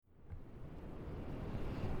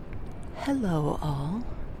Hello, all.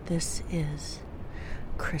 This is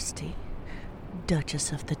Christy,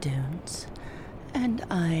 Duchess of the Dunes, and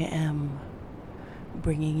I am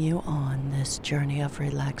bringing you on this journey of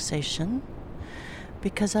relaxation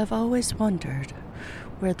because I've always wondered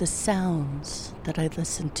where the sounds that I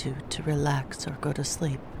listen to relax or go to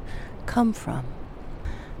sleep come from.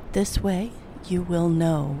 This way, you will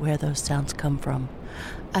know where those sounds come from.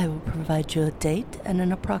 I will provide you a date and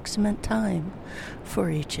an approximate time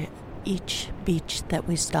for each beach that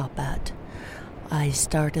we stop at. I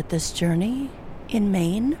started this journey in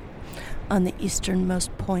Maine, on the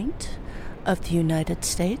easternmost point of the United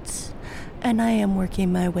States, and I am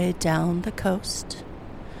working my way down the coast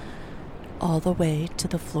all the way to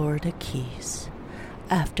the Florida Keys.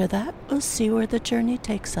 After that, we'll see where the journey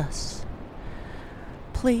takes us.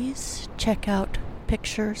 Please check out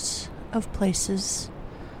pictures of places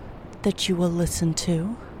that you will listen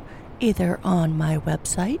to either on my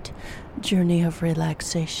website,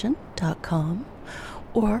 journeyofrelaxation.com,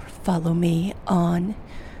 or follow me on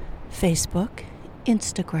Facebook,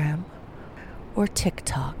 Instagram, or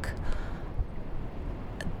TikTok.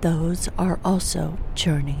 Those are also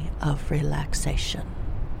Journey of Relaxation.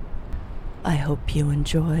 I hope you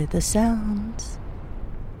enjoy the sounds.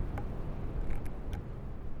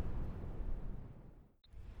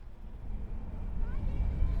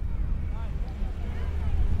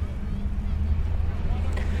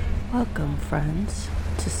 Welcome, friends,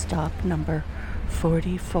 to stop number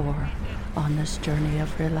 44 on this journey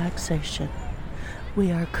of relaxation. We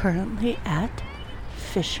are currently at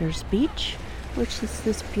Fisher's Beach, which is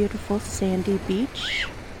this beautiful sandy beach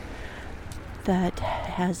that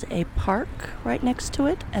has a park right next to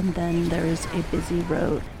it, and then there is a busy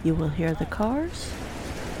road. You will hear the cars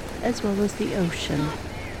as well as the ocean.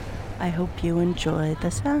 I hope you enjoy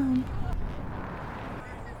the sound.